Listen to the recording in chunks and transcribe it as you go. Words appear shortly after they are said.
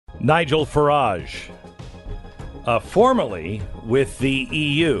Nigel Farage, formerly with the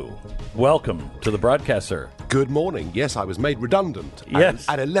EU. Welcome to the broadcast, sir. Good morning. Yes, I was made redundant. Yes.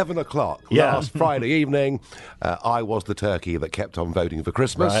 At 11 o'clock last Friday evening, I was the turkey that kept on voting for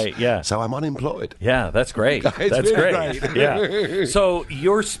Christmas. Right, yeah. So I'm unemployed. Yeah, that's great. It's That's really great. Yeah. So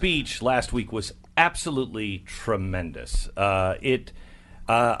your speech last week was absolutely tremendous.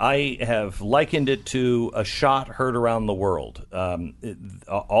 I have likened it to a shot heard around the world.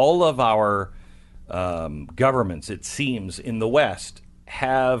 All of our governments, it seems, in the West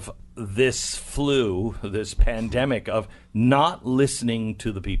have this flu, this pandemic of not listening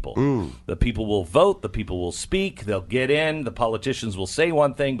to the people. The people will vote, the people will speak, they'll get in, the politicians will say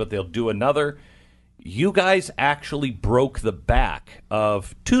one thing, but they'll do another. You guys actually broke the back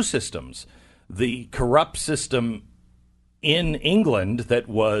of two systems. The corrupt system in England that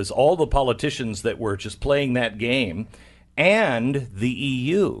was all the politicians that were just playing that game, and the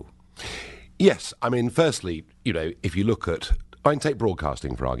EU. Yes. I mean, firstly, if you look at, I can take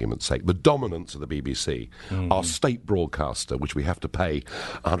broadcasting for argument's sake, the dominance of the BBC, our state broadcaster, which we have to pay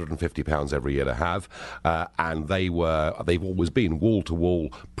 £150 every year to have, and they've always been wall-to-wall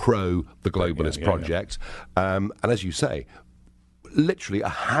pro the globalist project. And as you say, literally a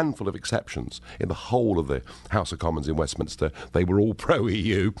handful of exceptions in the whole of the House of Commons in Westminster, they were all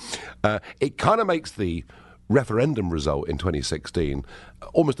pro-EU. It kind of makes the referendum result in 2016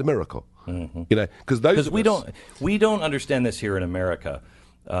 almost a miracle. Because we don't understand this here in America.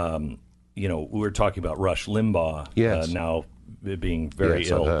 We were talking about Rush Limbaugh now being very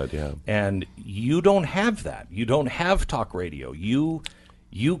ill. I've heard, and you don't have that. You don't have talk radio. You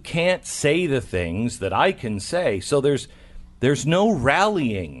can't say the things that I can say. So there's no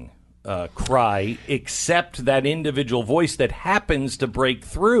rallying cry except that individual voice that happens to break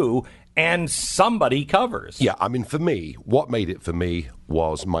through and somebody covers. Yeah, I mean, for me, what made it for me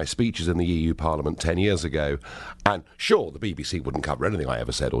was my speeches in the EU Parliament 10 years ago. And sure, the BBC wouldn't cover anything I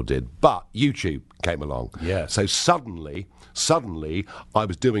ever said or did, but YouTube came along. Yes. So suddenly, I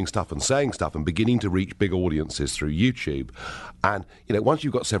was doing stuff and saying stuff and beginning to reach big audiences through YouTube. And, once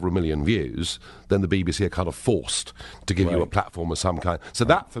you've got several million views, then the BBC are kind of forced to give you a platform of some kind. So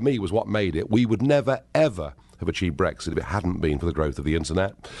that, for me, was what made it. We would never, ever have achieved Brexit if it hadn't been for the growth of the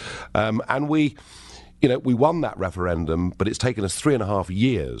internet. And we won that referendum, but it's taken us 3.5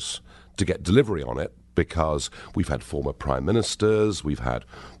 years to get delivery on it because we've had former prime ministers, we've had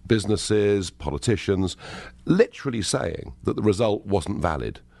businesses, politicians, literally saying that the result wasn't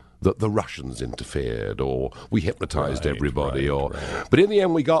valid, that the Russians interfered or we hypnotised everybody. But in the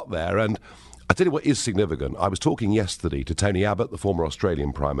end we got there, and I tell you what is significant. I was talking yesterday to Tony Abbott, the former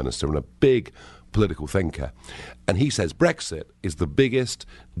Australian Prime Minister, and a big political thinker, and he says Brexit is the biggest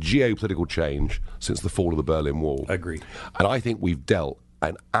geopolitical change since the fall of the Berlin Wall. Agreed. And I think we've dealt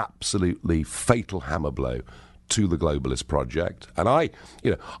an absolutely fatal hammer blow to the globalist project. And I've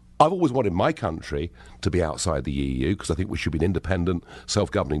always wanted my country to be outside the EU because I think we should be an independent,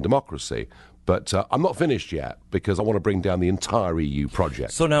 self-governing democracy. But I'm not finished yet because I want to bring down the entire EU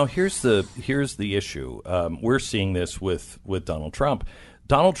project. So now here's the issue. We're seeing this with Donald Trump.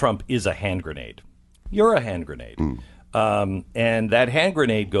 Donald Trump is a hand grenade. You're a hand grenade. And that hand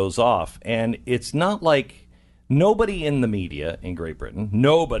grenade goes off. And it's not like nobody in the media in Great Britain,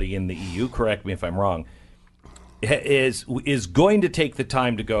 nobody in the EU, correct me if I'm wrong, is going to take the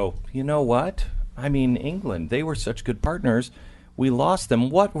time to go, you know what? I mean, England, they were such good partners. We lost them.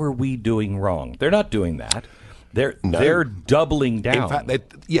 What were we doing wrong? They're not doing that. They're doubling down. In fact,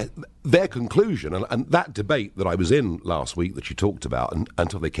 their conclusion, and that debate that I was in last week that you talked about,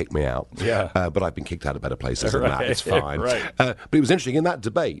 until they kicked me out. But I've been kicked out of better places than that. It's fine. But it was interesting. In that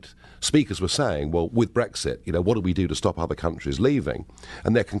debate, speakers were saying, well, with Brexit, what do we do to stop other countries leaving?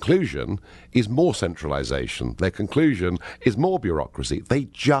 And their conclusion is more centralisation. Their conclusion is more bureaucracy. They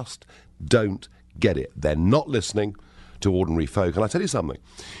just don't get it. They're not listening to ordinary folk. And I tell you something,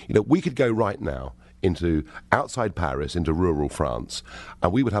 we could go right now into outside Paris, into rural France,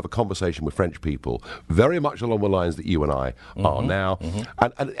 and we would have a conversation with French people very much along the lines that you and I are now.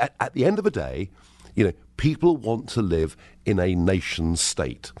 And at the end of the day, people want to live in a nation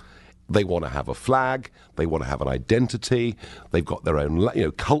state. They want to have a flag, they want to have an identity, they've got their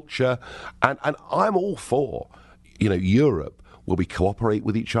own culture, and I'm all for Europe where we cooperate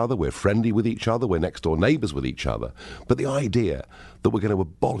with each other, we're friendly with each other, we're next door neighbours with each other. But the idea that we're going to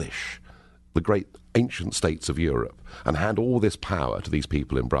abolish the great ancient states of Europe and hand all this power to these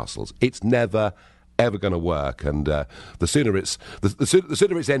people in Brussels, it's never, ever going to work. And the sooner it's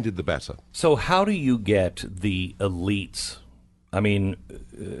ended, the better. So how do you get the elites I mean,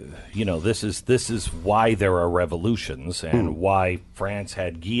 this is why there are revolutions and why France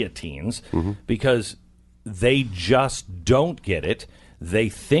had guillotines, because they just don't get it. They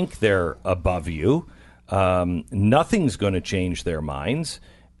think they're above you. Nothing's going to change their minds.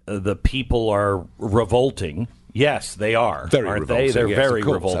 The people are revolting. Yes, they are. Very aren't revolting. they? They're yes, very of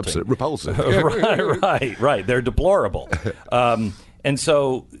course, revolting. Absolutely repulsive. Right. They're deplorable. And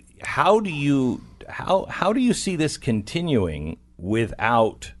so, how do you see this continuing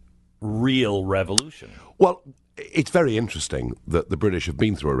without real revolution? Well, it's very interesting that the British have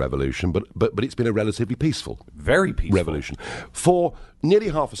been through a revolution, but it's been a relatively peaceful, very peaceful revolution. For nearly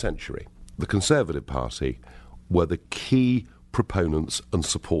half a century, the Conservative Party were the key proponents and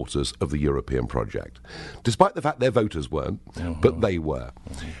supporters of the European project, despite the fact their voters weren't, but they were.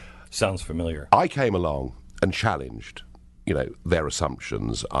 Sounds familiar. I came along and challenged, their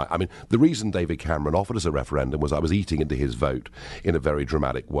assumptions. I mean, the reason David Cameron offered us a referendum was I was eating into his vote in a very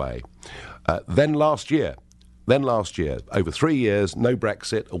dramatic way. Then last year, over 3 years, no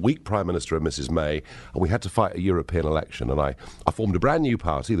Brexit, a weak Prime Minister and Mrs May, and we had to fight a European election. And I formed a brand new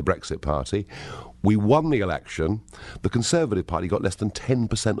party, the Brexit Party. We won the election. The Conservative Party got less than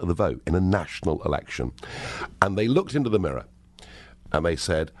 10% of the vote in a national election. And they looked into the mirror and they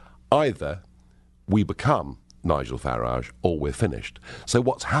said, either we become Nigel Farage or we're finished. So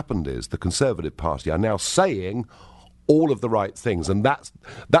what's happened is the Conservative Party are now saying all of the right things, and that's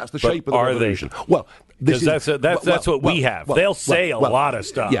the shape of the revolution. Well, because that's what we have. They'll say a lot of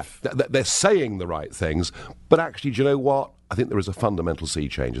stuff. Yeah, they're saying the right things, but actually, do you know what? I think there is a fundamental sea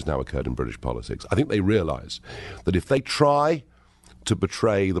change has now occurred in British politics. I think they realise that if they try to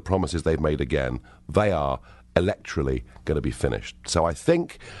betray the promises they've made again, they are electorally going to be finished. So I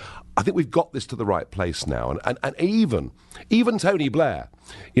think we've got this to the right place now, and even Tony Blair,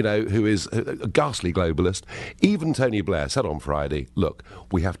 who is a ghastly globalist, even Tony Blair said on Friday, look,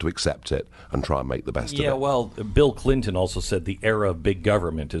 we have to accept it and try and make the best of it. Yeah, well, Bill Clinton also said the era of big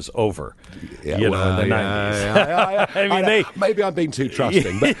government is over, in the 90s. Maybe I'm being too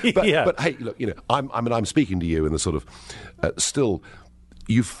trusting, but hey, look, I'm speaking to you in the sort of still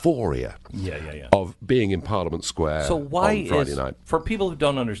euphoria of being in Parliament Square on Friday night. For people who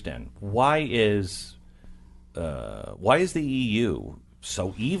don't understand, why is the EU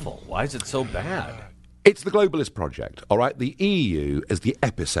so evil? Why is it so bad? It's the globalist project, all right? The EU is the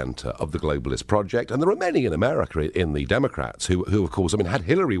epicenter of the globalist project, and there are many in America, in the Democrats, who of course, had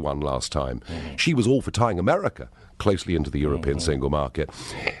Hillary won last time. She was all for tying America closely into the European single market.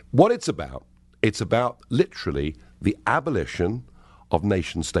 What it's about literally the abolition of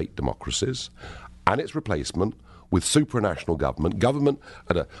nation-state democracies and its replacement with supranational government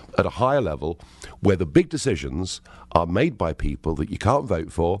at a higher level, where the big decisions are made by people that you can't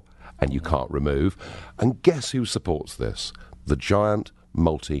vote for and you can't remove. And guess who supports this? The giant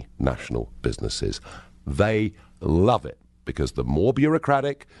multinational businesses. They love it, because the more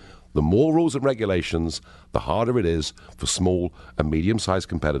bureaucratic, the more rules and regulations, the harder it is for small and medium-sized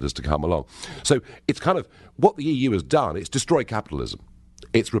competitors to come along. So it's kind of what the EU has done. It's destroyed capitalism.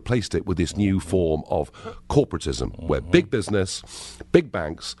 It's replaced it with this new form of corporatism, where big business, big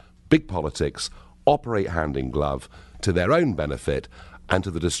banks, big politics operate hand in glove to their own benefit and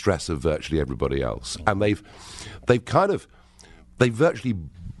to the distress of virtually everybody else. And they've virtually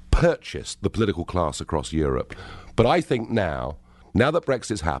purchased the political class across Europe. But I think now that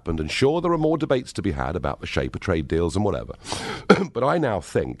Brexit's happened, and sure, there are more debates to be had about the shape of trade deals and whatever, but I now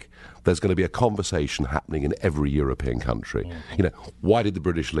think there's going to be a conversation happening in every European country. Why did the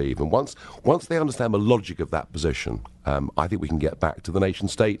British leave? And once they understand the logic of that position, I think we can get back to the nation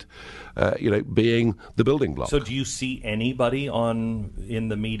state, being the building block. So do you see anybody in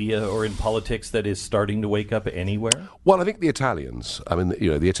the media or in politics that is starting to wake up anywhere? Well, I think the Italians.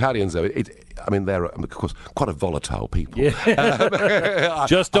 The Italians, they're, of course, quite a volatile people. Yeah.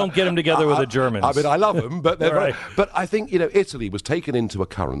 Just don't get them together with the Germans. I love them, but they're right. But I think, Italy was taken into a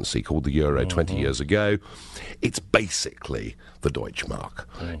currency called the euro 20 years ago. It's basically the Deutschmark.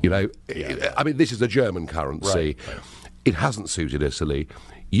 This is a German currency. Right. It hasn't suited Italy.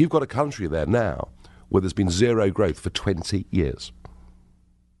 You've got a country there now where there's been zero growth for 20 years.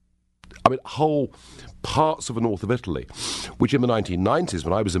 Whole parts of the north of Italy, which in the 1990s,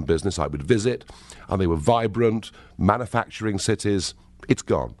 when I was in business, I would visit, and they were vibrant, manufacturing cities. It's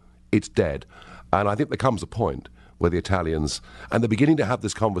gone. It's dead. And I think there comes a point where the Italians, and they're beginning to have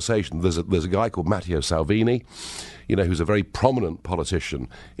this conversation. There's a guy called Matteo Salvini, who's a very prominent politician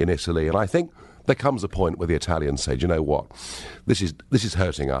in Italy, and I think there comes a point where the Italians say, you know what, this is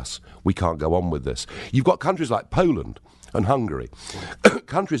hurting us. We can't go on with this. You've got countries like Poland and Hungary,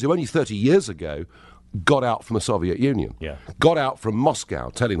 countries who only 30 years ago got out from the Soviet Union, got out from Moscow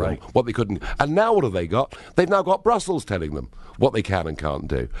telling them what they couldn't. And now what have they got? They've now got Brussels telling them what they can and can't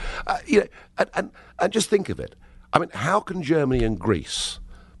do. And just think of it. I mean, how can Germany and Greece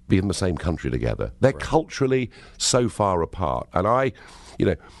be in the same country together? They're culturally so far apart. And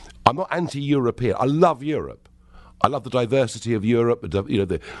I'm not anti-European. I love Europe. I love the diversity of Europe,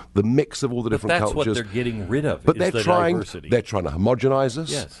 the mix of all the different cultures. But that's what they're getting rid of, but is the diversity. They're trying to homogenize us.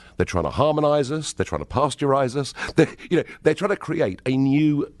 Yes. They're trying to harmonize us. They're trying to pasteurize us. They're trying to create a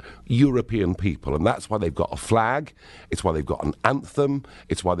new European people, and that's why they've got a flag. It's why they've got an anthem.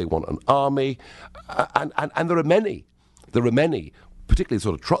 It's why they want an army. And there are many, particularly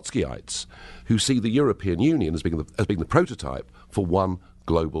sort of Trotskyites, who see the European Union as being the prototype for one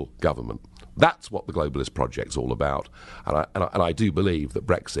global government. That's what the globalist project's all about. And I do believe that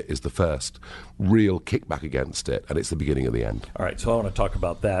Brexit is the first real kickback against it, and it's the beginning of the end. All right, so I want to talk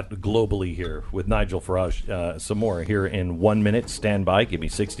about that globally here with Nigel Farage some more here in 1 minute. Stand by. Give me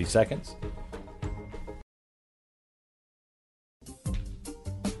 60 seconds.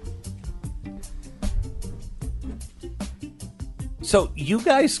 So you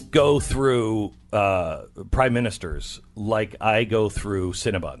guys go through prime ministers like I go through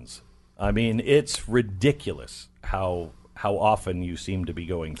Cinnabons. I mean, it's ridiculous how often you seem to be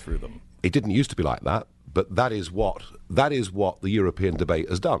going through them. It didn't used to be like that, but that is what the European debate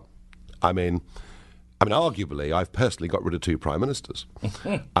has done. I mean, arguably, I've personally got rid of 2 prime ministers.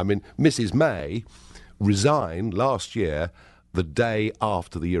 I mean, Mrs. May resigned last year the day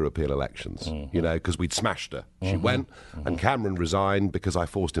after the European elections, because we'd smashed her. She went, and Cameron resigned because I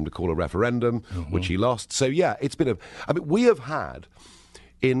forced him to call a referendum, which he lost. So, yeah, it's been we have had...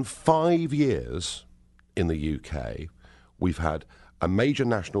 In 5 years in the UK, we've had a major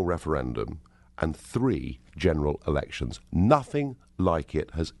national referendum and 3 general elections. Nothing like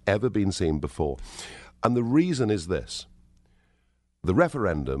it has ever been seen before. And the reason is this. The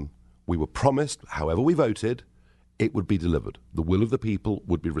referendum, we were promised, however we voted, it would be delivered. The will of the people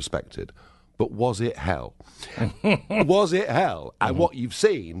would be respected. But was it hell? Was it hell? And what you've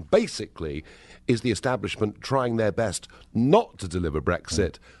seen, basically, is the establishment trying their best not to deliver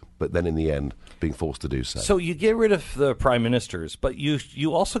Brexit, but then in the end being forced to do so. So you get rid of the prime ministers, but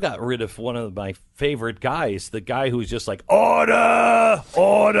you also got rid of one of my favorite guys, the guy who's just like, order,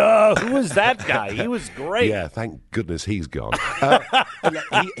 order. Who was that guy? He was great. Yeah, thank goodness he's gone.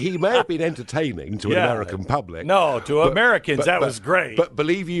 He may have been entertaining to an American public. No, to Americans, that was great. But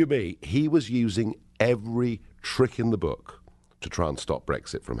believe you me, he was using every trick in the book to try and stop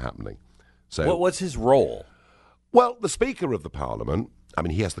Brexit from happening. So, what was his role? Well, the Speaker of the Parliament, I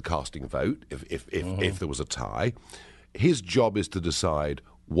mean, he has the casting vote if there was a tie. His job is to decide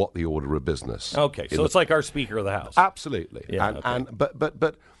what the order of business. Okay, so it's like our Speaker of the House. Absolutely. Yeah,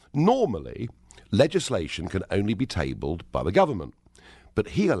 But normally, legislation can only be tabled by the government. But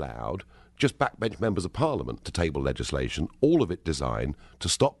he allowed just backbench members of Parliament to table legislation, all of it designed to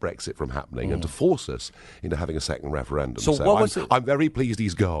stop Brexit from happening and to force us into having a second referendum. So what was it? I'm very pleased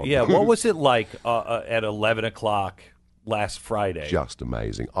he's gone. Yeah, what was it like at 11 o'clock last Friday? Just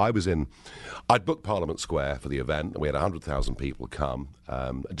amazing. I'd booked Parliament Square for the event, and we had 100,000 people come,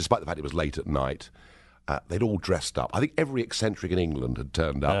 despite the fact it was late at night. They'd all dressed up. I think every eccentric in England had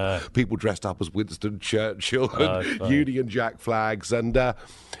turned up. People dressed up as Winston Churchill and Union Jack flags,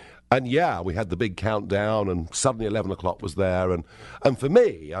 and yeah, we had the big countdown, and suddenly 11 o'clock was there. And for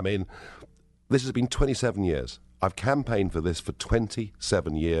me, I mean, this has been 27 years. I've campaigned for this for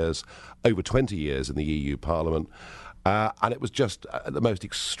 27 years, over 20 years in the EU Parliament. And it was just the most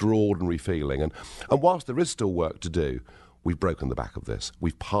extraordinary feeling. And whilst there is still work to do, we've broken the back of this.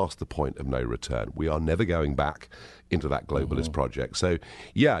 We've passed the point of no return. We are never going back into that globalist project. So,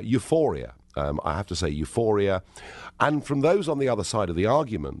 yeah, euphoria. I have to say euphoria. And from those on the other side of the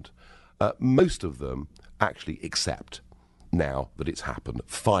argument, most of them actually accept now that it's happened,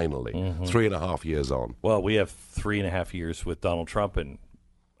 finally, 3.5 years on. Well, we have 3.5 years with Donald Trump, and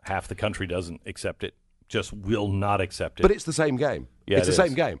half the country doesn't accept it, just will not accept it. But it's the same game. Yeah, it's the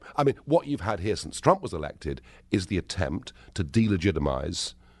same game. I mean, what you've had here since Trump was elected is the attempt to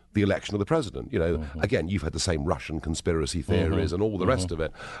delegitimize the election of the president. You know, again, you've had the same Russian conspiracy theories and all the rest of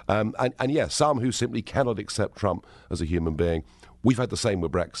it. And yeah, some who simply cannot accept Trump as a human being. We've had the same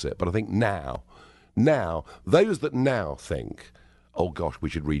with Brexit. But I think now, those that now think, oh gosh, we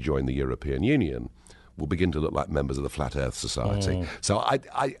should rejoin the European Union, will begin to look like members of the Flat Earth Society. So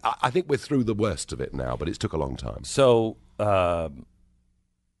I think we're through the worst of it now, but it's took a long time. So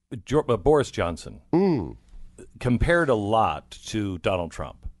Boris Johnson compared a lot to Donald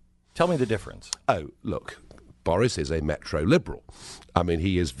Trump. Tell me the difference. Oh, look, Boris is a metro liberal. I mean,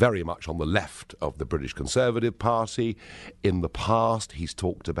 he is very much on the left of the British Conservative Party. In the past, he's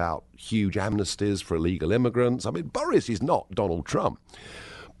talked about huge amnesties for illegal immigrants. I mean, Boris is not Donald Trump.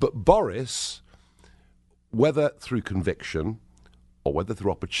 But Boris, whether through conviction or whether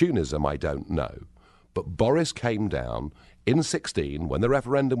through opportunism, I don't know, but Boris came down in 16, when the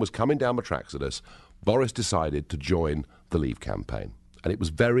referendum was coming down the tracks of us, Boris decided to join the Leave campaign. And it was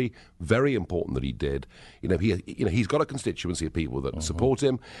very, very important that he did. He's got a constituency of people that support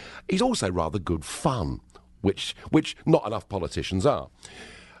him. He's also rather good fun, which not enough politicians are.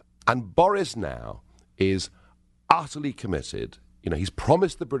 And Boris now is utterly committed. He's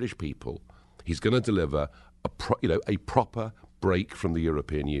promised the British people he's going to deliver a proper break from the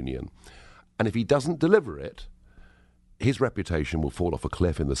European Union. And if he doesn't deliver it, his reputation will fall off a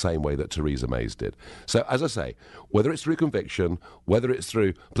cliff in the same way that Theresa May's did. So, as I say, whether it's through conviction, whether it's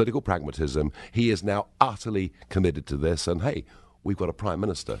through political pragmatism, he is now utterly committed to this. And, hey, we've got a Prime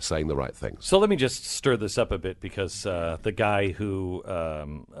Minister saying the right things. So let me just stir this up a bit, because the guy who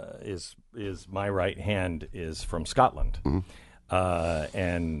is my right hand is from Scotland,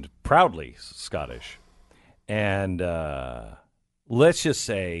 and proudly Scottish. And let's just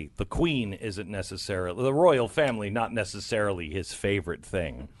say the Queen isn't necessarily, the royal family, not necessarily his favorite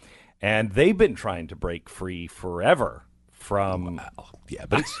thing. And they've been trying to break free forever from...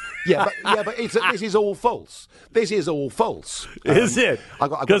 This is all false. This is all false. Is it? I've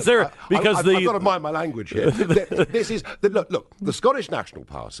got to mind my language here. Look, the Scottish National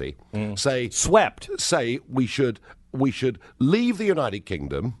Party say we should leave the United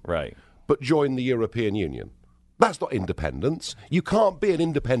Kingdom, right, but join the European Union. That's not independence. You can't be an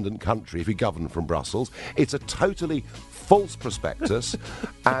independent country if you govern from Brussels. It's a totally false prospectus.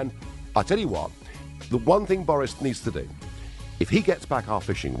 And I tell you what, the one thing Boris needs to do, if he gets back our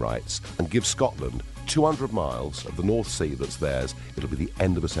fishing rights and gives Scotland 200 miles of the North Sea that's theirs, it'll be the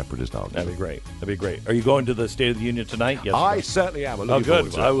end of a separatist argument. That'd be great. Are you going to the State of the Union tonight? Yes. I certainly am.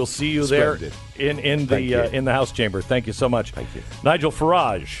 Good. I will see you there in the House chamber. Thank you so much. Thank you. Nigel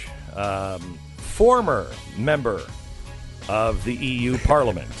Farage, former member of the EU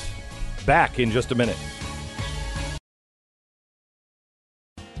Parliament. Back in just a minute.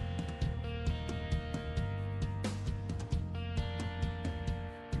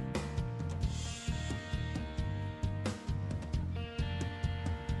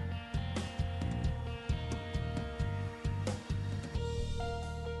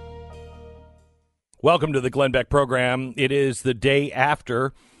 Welcome to the Glenn Beck program. It is the day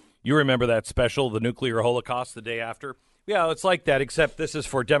after. You remember that special, The Nuclear Holocaust, the day after? Yeah, it's like that, except this is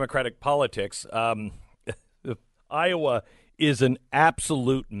for Democratic politics. Iowa is an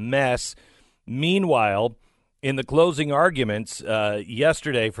absolute mess. Meanwhile, in the closing arguments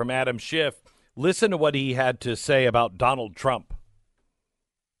yesterday from Adam Schiff, listen to what he had to say about Donald Trump.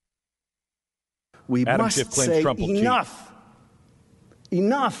 We must say enough.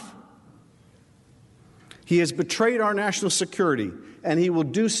 Enough. He has betrayed our national security, and he will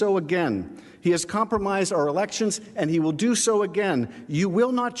do so again. He has compromised our elections, and he will do so again. You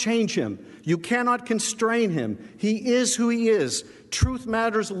will not change him. You cannot constrain him. He is who he is. Truth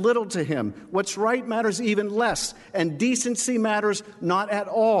matters little to him. What's right matters even less, and decency matters not at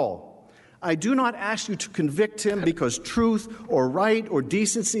all. I do not ask you to convict him because truth or right or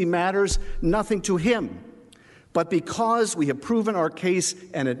decency matters nothing to him, but because we have proven our case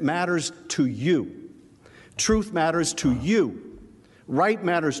and it matters to you. Truth matters to you. Right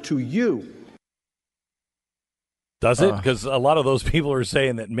matters to you. Does it? Because a lot of those people are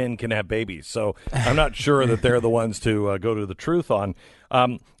saying that men can have babies. So I'm not sure that they're the ones to go to the truth on.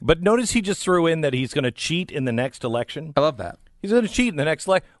 But notice he just threw in that he's going to cheat in the next election. I love that. He's going to cheat in the next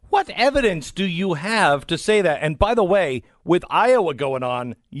election. What evidence do you have to say that? And by the way, with Iowa going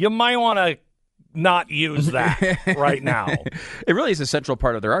on, you might want to not use that right now. It really is a central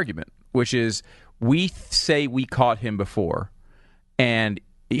part of their argument, which is we say we caught him before, and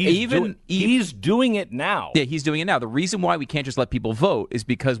he's doing it now. Yeah, he's doing it now. The reason why we can't just let people vote is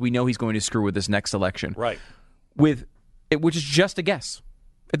because we know he's going to screw with this next election. Right. Which is just a guess.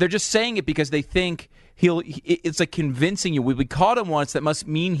 They're just saying it because they think it's like convincing you. We caught him once, that must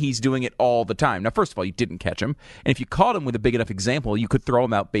mean he's doing it all the time. Now, first of all, you didn't catch him. And if you caught him with a big enough example, you could throw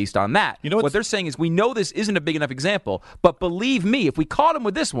him out based on that. You know what they're saying is, we know this isn't a big enough example, but believe me, if we caught him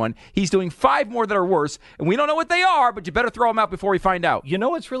with this one, he's doing 5 more that are worse, and we don't know what they are, but you better throw him out before we find out. You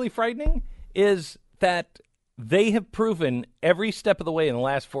know what's really frightening is that they have proven every step of the way in the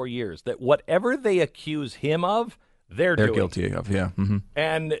last 4 years that whatever they accuse him of, they're doing. Guilty of, yeah. Mm-hmm.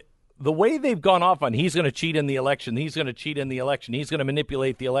 And the way they've gone off on, he's going to cheat in the election, he's going to cheat in the election, he's going to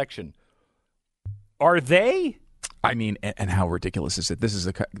manipulate the election. Are they? I mean, and how ridiculous is it? This is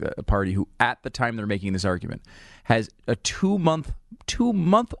a party who, at the time they're making this argument, has a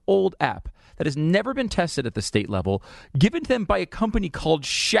 2-month-old app that has never been tested at the state level, given to them by a company called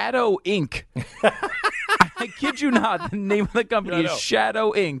Shadow Inc. I kid you not, the name of the company is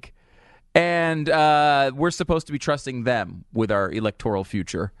Shadow Inc. And we're supposed to be trusting them with our electoral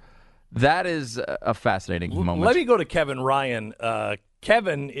future. That is a fascinating moment. Let me go to Kevin Ryan.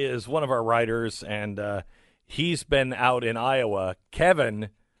 Kevin is one of our writers, and he's been out in Iowa. Kevin,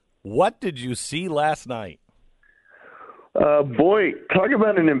 what did you see last night? Boy, talk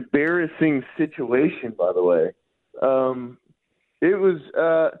about an embarrassing situation, by the way.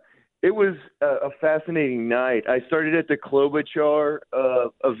 It was a fascinating night. I started at the Klobuchar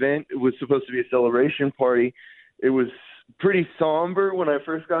event. It was supposed to be a celebration party. It was pretty somber when I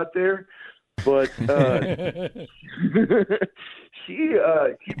first got there, but she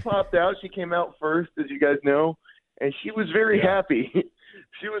popped out. She came out first, as you guys know, and she was very happy.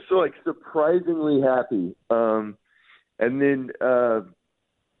 She was surprisingly happy. And then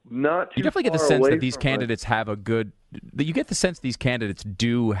not too you definitely get the sense that these candidates have a good. You get the sense these candidates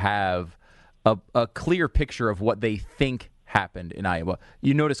do have a clear picture of what they think happened in Iowa.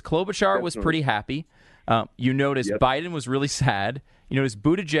 You notice Klobuchar was pretty happy. You notice Biden was really sad. You notice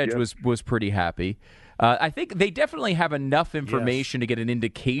Buttigieg was pretty happy. I think they definitely have enough information to get an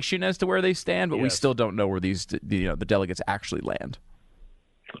indication as to where they stand, but we still don't know where these the delegates actually land.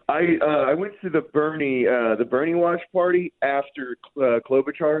 I went to the Bernie watch party after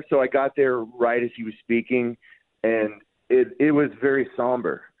Klobuchar, so I got there right as he was speaking, and it was very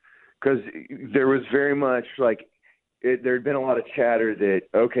somber because there was very much there had been a lot of chatter that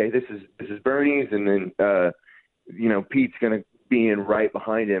this is Bernie's, and then Pete's going to be in right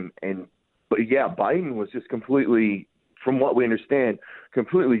behind him, but Biden was just completely, from what we understand,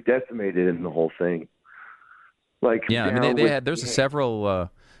 completely decimated in the whole thing. There's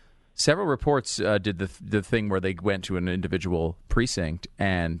several reports did the thing where they went to an individual precinct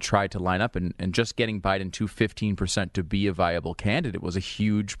and tried to line up, and just getting Biden to 15% to be a viable candidate was a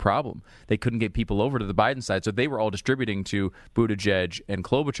huge problem. They couldn't get people over to the Biden side, so they were all distributing to Buttigieg and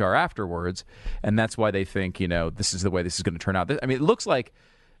Klobuchar afterwards, and that's why they think, this is the way this is going to turn out. I mean, it looks like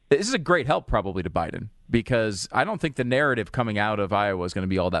this is a great help probably to Biden, because I don't think the narrative coming out of Iowa is going to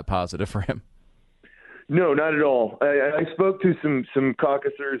be all that positive for him. No, not at all. I spoke to some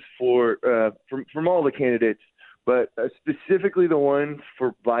caucusers from all the candidates, but specifically the ones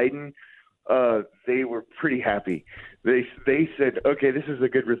for Biden, they were pretty happy. They said, okay, this is a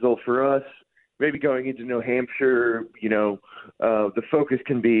good result for us. Maybe going into New Hampshire, the focus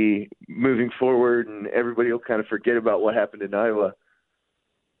can be moving forward, and everybody will kind of forget about what happened in Iowa.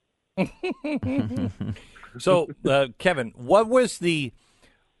 So, Kevin, what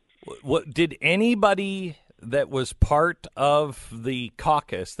did anybody that was part of the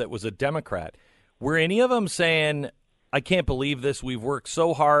caucus that was a Democrat, were any of them saying, I can't believe this, we've worked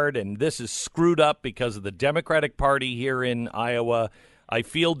so hard and this is screwed up because of the Democratic Party here in Iowa, I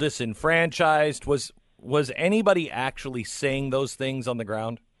feel disenfranchised? Was anybody actually saying those things on the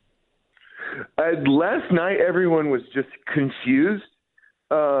ground? Last night everyone was just confused,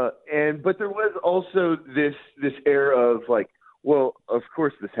 but there was also this air of well, of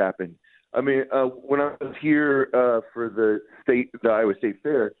course this happened. I mean, when I was here for the Iowa State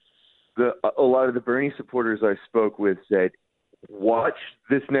Fair, a lot of the Bernie supporters I spoke with said, watch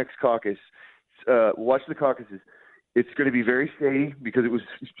this next caucus, watch the caucuses. It's going to be very shady because it was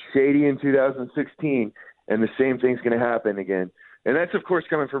shady in 2016, and the same thing's going to happen again. And that's, of course,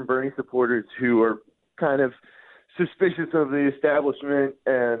 coming from Bernie supporters who are kind of suspicious of the establishment.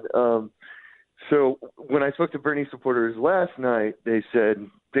 And so when I spoke to Bernie supporters last night, they said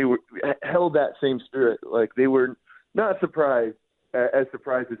they held that same spirit. They were not surprised, as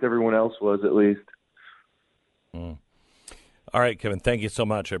surprised as everyone else was, at least. All right, Kevin, thank you so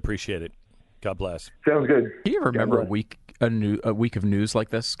much. I appreciate it. God bless. Sounds good. Can you ever remember a week of news like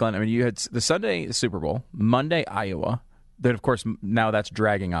this, Glenn? I mean, you had the Sunday Super Bowl, Monday Iowa. Then, of course, now that's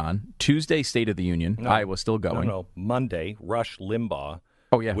dragging on. Tuesday, State of the Union. Iowa's still going. No. Monday, Rush Limbaugh.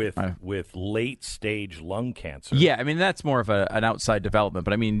 Oh, yeah. With late-stage lung cancer. Yeah, I mean, that's more of an outside development.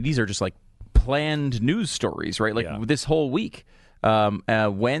 But, I mean, these are just, planned news stories, right? This whole week.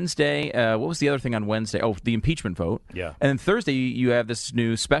 Wednesday, what was the other thing on Wednesday? Oh, the impeachment vote. Yeah. And then Thursday, you have this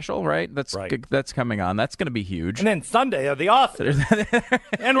new special, right? That's coming on. That's going to be huge. And then Sunday are the Oscars.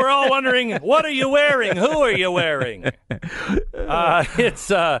 And we're all wondering, what are you wearing? Who are you wearing? It's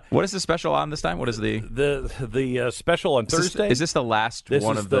what is the special on this time? What is the special on Thursday? Is this the last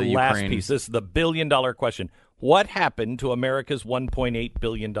one of the Ukraine? Last piece. This is the billion-dollar question. What happened to America's $1.8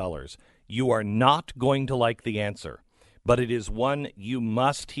 billion? You are not going to like the answer, but it is one you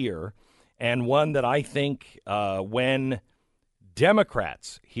must hear, and one that I think when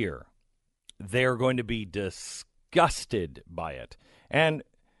Democrats hear, they're going to be disgusted by it. And,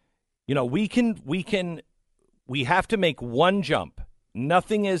 you know, we have to make one jump.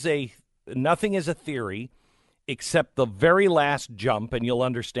 Nothing is a theory except the very last jump, and you'll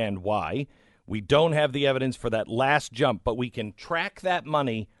understand why. We don't have the evidence for that last jump, but we can track that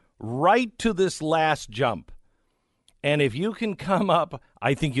money right to this last jump. And if you can come up,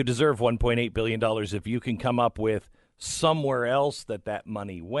 I think you deserve $1.8 billion if you can come up with somewhere else that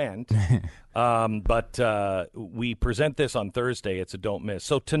money went. But we present this on Thursday. It's a don't miss.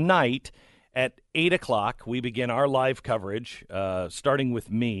 So tonight at 8 o'clock, we begin our live coverage, starting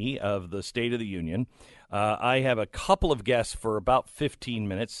with me of the State of the Union. I have a couple of guests for about 15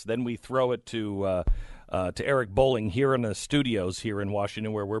 minutes. Then we throw it to Eric Bowling here in the studios here in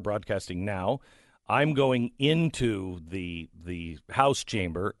Washington, where we're broadcasting now. I'm going into the House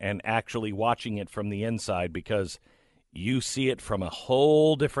chamber and actually watching it from the inside, because you see it from a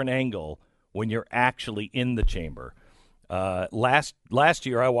whole different angle when you're actually in the chamber. Last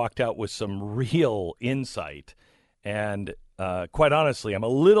year, I walked out with some real insight, and quite honestly, I'm a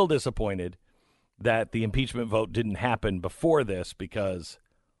little disappointed that the impeachment vote didn't happen before this, because,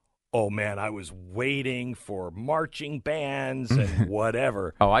 oh man, I was waiting for marching bands and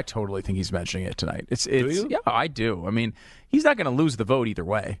whatever. Oh, I totally think he's mentioning it tonight. Do you? Yeah, I do. I mean, he's not going to lose the vote either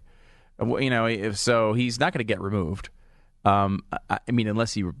way. You know, so he's not going to get removed. I mean,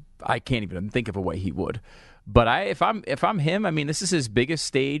 unless I can't even think of a way he would. But if I'm him, I mean, this is his biggest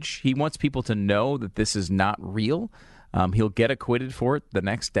stage. He wants people to know that this is not real. He'll get acquitted for it the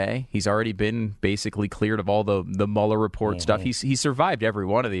next day. He's already been basically cleared of all the Mueller report stuff. He survived every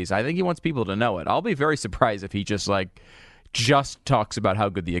one of these. I think he wants people to know it. I'll be very surprised if he just talks about how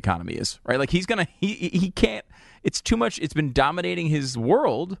good the economy is, right? Like he can't. It's too much. It's been dominating his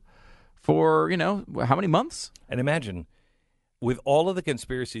world for, how many months? And imagine, with all of the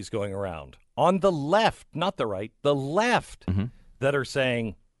conspiracies going around on the left, not the right, the left, that are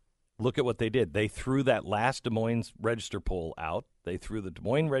saying, look at what they did. They threw that last Des Moines Register poll out. They threw the Des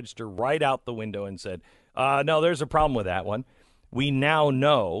Moines Register right out the window and said, no, there's a problem with that one. We now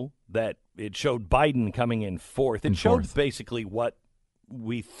know that it showed Biden coming in fourth. It showed basically what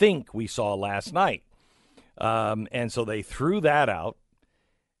we think we saw last night. And so they threw that out.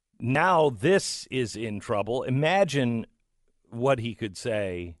 Now this is in trouble. Imagine what he could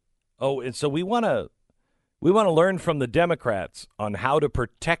say. Oh, and so we want to learn from the Democrats on how to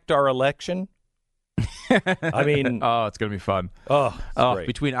protect our election. I mean, oh, it's going to be fun. Oh,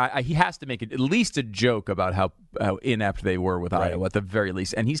 great. He has to make at least a joke about how inept they were with Iowa at the very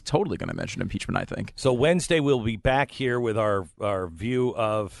least, and he's totally going to mention impeachment, I think. So Wednesday we'll be back here with our view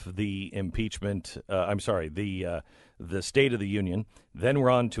of the impeachment. The State of the Union. Then we're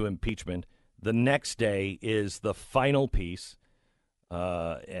on to impeachment. The next day is the final piece.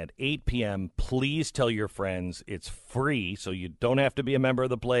 At 8 p.m., please tell your friends. It's free, so you don't have to be a member of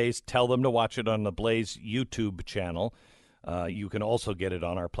the Blaze. Tell them to watch it on the Blaze YouTube channel. You can also get it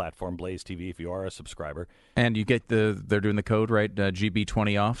on our platform, Blaze TV, if you are a subscriber. And you get they're doing the code, right?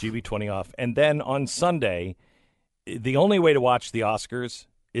 GB20 off? GB20 off. And then on Sunday, the only way to watch the Oscars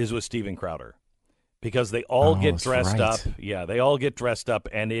is with Steven Crowder, because they all get dressed up. Yeah, they all get dressed up,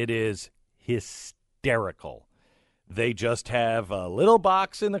 and it is hysterical. They just have a little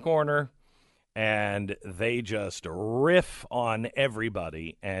box in the corner, and they just riff on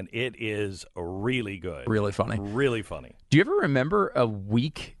everybody, and it is really good. Really funny. Really funny. Do you ever remember a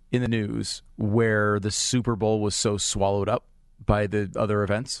week in the news where the Super Bowl was so swallowed up by the other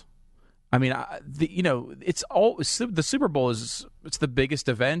events? I mean, it's all the Super Bowl it's the biggest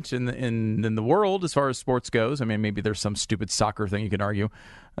event in the world as far as sports goes. I mean, maybe there's some stupid soccer thing you can argue,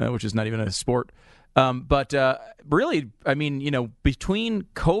 which is not even a sport. But really, I mean, between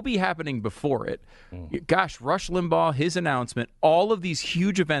Kobe happening before it, gosh, Rush Limbaugh, his announcement, all of these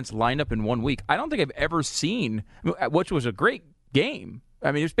huge events lined up in 1 week. I don't think I've ever seen, which was a great game.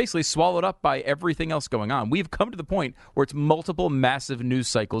 I mean, it's basically swallowed up by everything else going on. We've come to the point where it's multiple massive news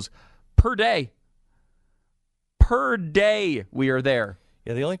cycles per day. Per day, we are there.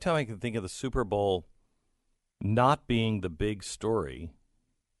 Yeah, the only time I can think of the Super Bowl not being the big story,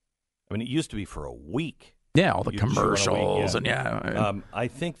 I mean, it used to be for a week. Yeah, all the commercials and I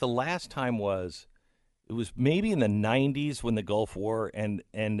think the last time it was maybe in the 90s when the Gulf War and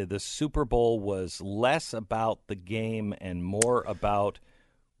the Super Bowl was less about the game and more about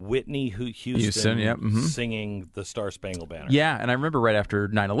Whitney Houston yeah. singing the Star-Spangled Banner. Yeah, and I remember right after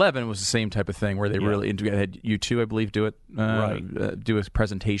 9/11 was the same type of thing where they really had U2, I believe, do it, do a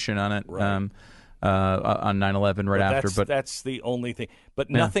presentation on it on 9/11 right after. But that's the only thing. But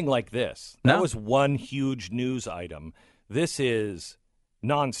nothing like this. That was one huge news item. This is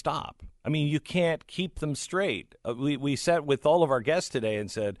nonstop. I mean, you can't keep them straight. We sat with all of our guests today and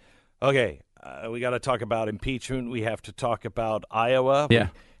said, okay, we got to talk about impeachment. We have to talk about Iowa. Yeah. We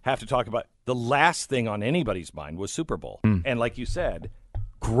have to talk about the last thing on anybody's mind was Super Bowl. And like you said,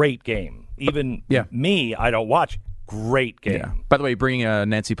 great game. Even me, I don't watch. Great game. Yeah. By the way, bringing a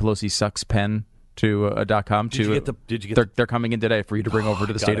Nancy Pelosi sucks pen to .com. Did you get they're coming in today for you to bring over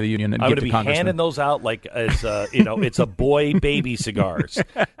to the State of the Union and I'm give to Congressman. I'm going to be handing those out like as it's a boy baby cigars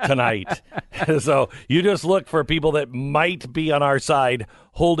tonight. So you just look for people that might be on our side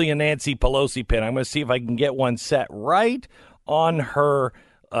holding a Nancy Pelosi pin. I'm going to see if I can get one set right on her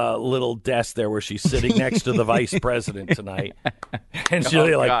little desk there where she's sitting next to the vice president tonight. And she'll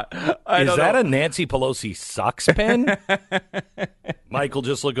be like, is that a Nancy Pelosi sucks pen? Michael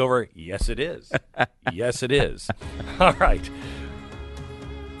just look over. Yes, it is. Yes, it is. All right.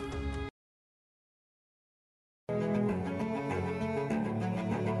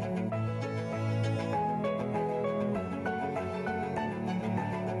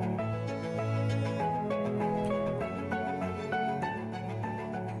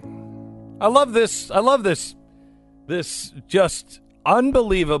 I love this just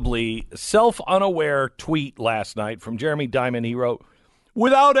unbelievably self-unaware tweet last night from Jeremy Diamond. He wrote,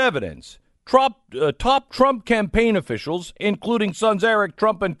 without evidence, top Trump campaign officials, including sons Eric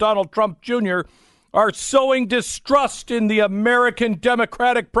Trump and Donald Trump Jr., are sowing distrust in the American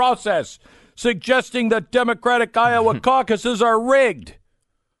democratic process, suggesting that Democratic Iowa caucuses are rigged.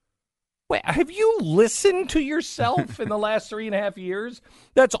 Wait, have you listened to yourself in the last 3.5 years?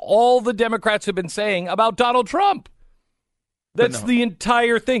 That's all the Democrats have been saying about Donald Trump. That's the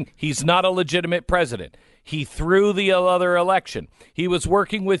entire thing. He's not a legitimate president. He threw the other election. He was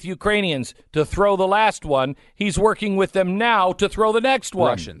working with Ukrainians to throw the last one. He's working with them now to throw the next one.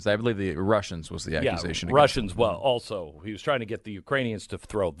 Russians. I believe the Russians was the accusation. Yeah, Russians. Well, also, he was trying to get the Ukrainians to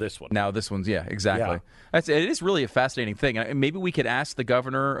throw this one. Now this one's, exactly. Yeah. It is really a fascinating thing. Maybe we could ask the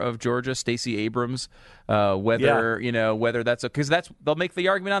governor of Georgia, Stacey Abrams, whether that's because they'll make the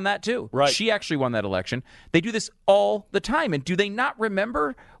argument on that too. Right. She actually won that election. They do this all the time. And do they not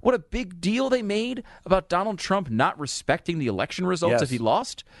remember what a big deal they made about Donald Trump not respecting the election results if he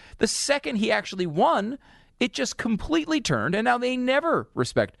lost? The second he actually won, it just completely turned, and now they never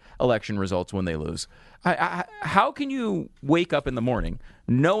respect election results when they lose. How can you wake up in the morning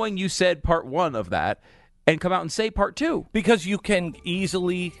knowing you said part one of that and come out and say part two? Because you can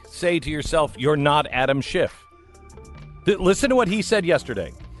easily say to yourself, you're not Adam Schiff. Listen to what he said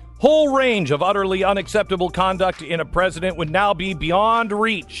yesterday. Whole range of utterly unacceptable conduct in a president would now be beyond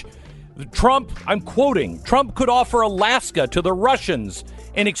reach. Trump, I'm quoting, Trump could offer Alaska to the Russians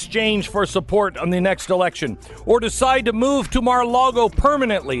in exchange for support on the next election, or decide to move to Mar-a-Lago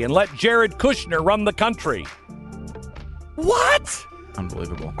permanently and let Jared Kushner run the country. What?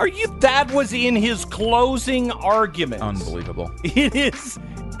 Unbelievable. That was in his closing argument. Unbelievable. It is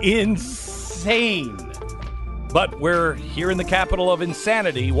insane. But we're here in the capital of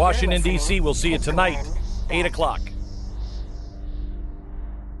insanity, Washington, D.C. We'll see you tonight, 8 o'clock.